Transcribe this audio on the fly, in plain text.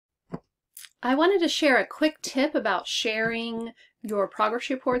I wanted to share a quick tip about sharing your progress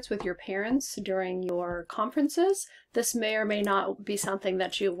reports with your parents during your conferences. This may or may not be something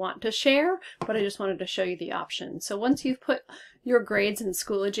that you want to share, but I just wanted to show you the option. So once you've put your grades in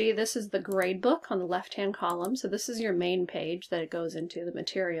Schoology, this is the grade book on the left-hand column. So this is your main page that it goes into, the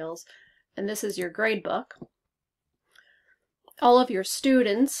materials, and this is your grade book. All of your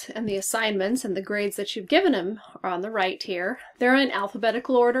students and the assignments and the grades that you've given them are on the right here. They're in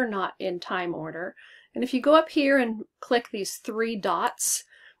alphabetical order, not in time order. And if you go up here and click these three dots,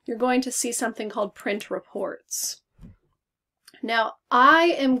 you're going to see something called Print Reports. Now,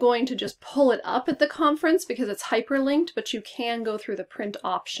 I am going to just pull it up at the conference because it's hyperlinked, but you can go through the print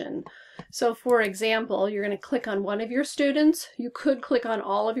option. So for example, you're going to click on one of your students. You could click on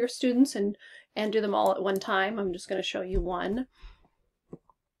all of your students and do them all at one time. I'm just going to show you one.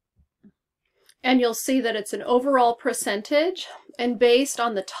 And you'll see that it's an overall percentage, and based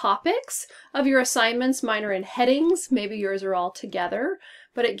on the topics of your assignments, mine are in headings, maybe yours are all together,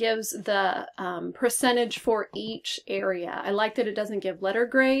 but it gives the percentage for each area. I like that it doesn't give letter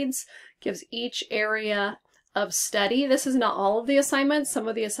grades, it gives each area of study. This is not all of the assignments. Some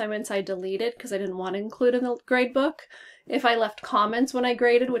of the assignments I deleted because I didn't want to include in the grade book. If I left comments when I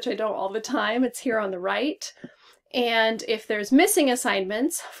graded, which I don't all the time, it's here on the right. And if there's missing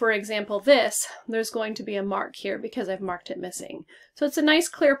assignments, for example this, there's going to be a mark here because I've marked it missing. So it's a nice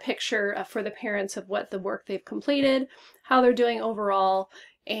clear picture for the parents of what the work they've completed, how they're doing overall,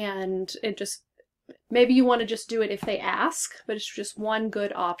 and it just, maybe you want to just do it if they ask, but it's just one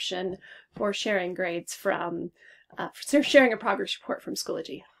good option for sharing grades from, for sharing a progress report from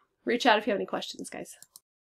Schoology. Reach out if you have any questions, guys.